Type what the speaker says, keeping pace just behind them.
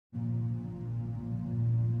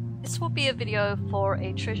This will be a video for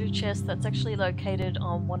a treasure chest that's actually located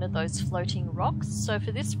on one of those floating rocks. So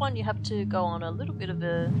for this one you have to go on a little bit of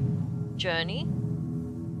a journey.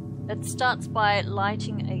 It starts by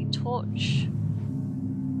lighting a torch.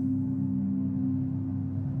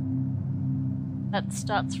 That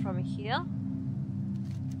starts from here.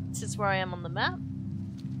 This is where I am on the map.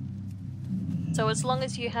 So as long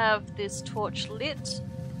as you have this torch lit,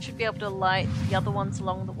 you should be able to light the other ones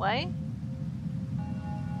along the way.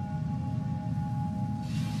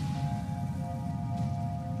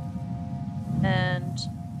 And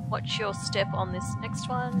watch your step on this next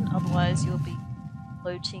one, otherwise you'll be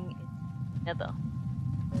floating in nether.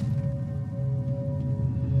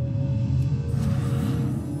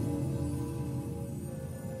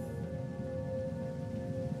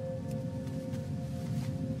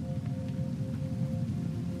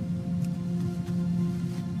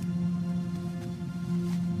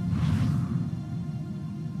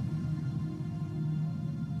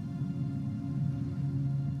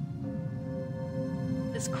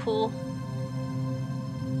 It's cool.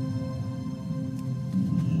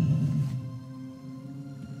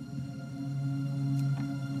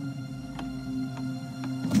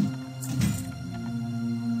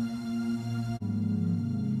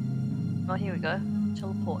 Oh, here we go.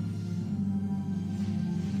 Teleport.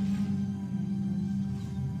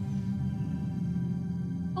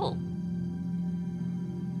 Cool.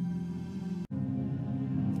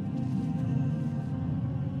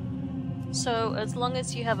 So as long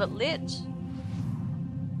as you have it lit,